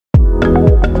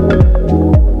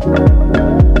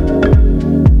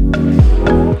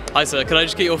Hi sir, can I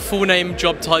just get your full name,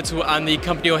 job title and the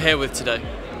company you're here with today?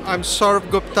 I'm Saurav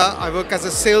Gupta. I work as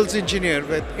a sales engineer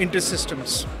with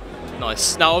InterSystems.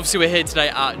 Nice. Now obviously we're here today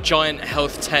at Giant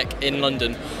Health Tech in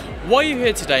London. Why are you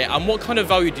here today and what kind of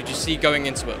value did you see going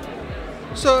into it?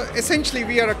 So essentially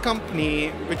we are a company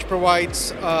which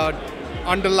provides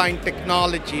underlying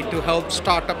technology to help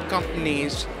startup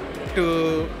companies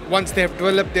to, once they have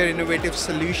developed their innovative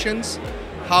solutions,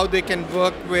 how they can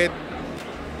work with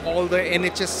all the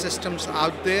NHS systems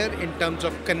out there in terms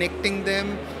of connecting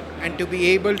them and to be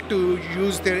able to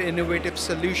use their innovative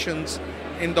solutions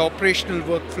in the operational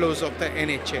workflows of the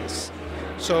NHS.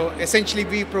 So essentially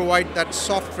we provide that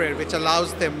software which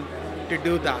allows them to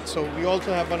do that. So we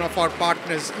also have one of our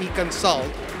partners, eConsult,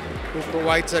 who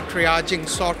provides a triaging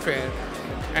software,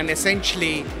 and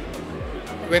essentially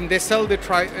when they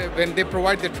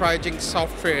provide the triaging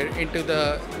software into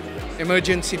the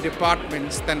emergency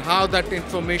departments, then how that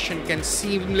information can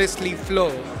seamlessly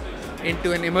flow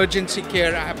into an emergency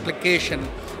care application,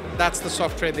 that's the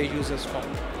software they use us for.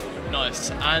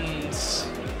 Nice. And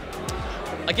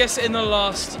I guess in the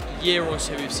last year or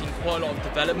so we've seen quite a lot of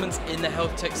developments in the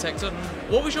health tech sector.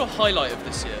 What was your highlight of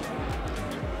this year?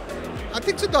 I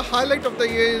think so the highlight of the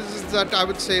year is that I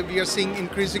would say we are seeing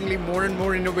increasingly more and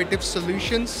more innovative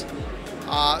solutions.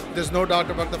 There's no doubt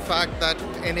about the fact that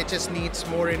NHS needs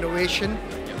more innovation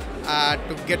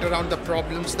to get around the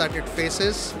problems that it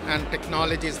faces, and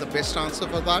technology is the best answer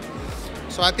for that.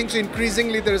 So I think so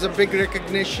increasingly there is a big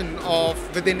recognition of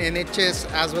within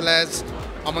NHS as well as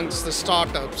amongst the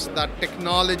startups that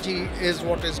technology is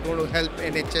what is going to help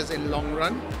NHS in long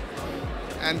run.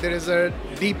 And there is a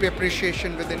deep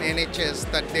appreciation within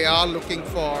NHS that they are looking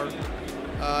for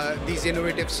these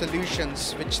innovative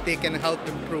solutions which they can help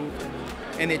improve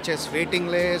NHS waiting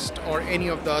list or any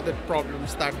of the other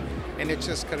problems that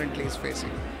NHS currently is facing.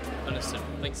 Understood.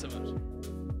 Thanks so much.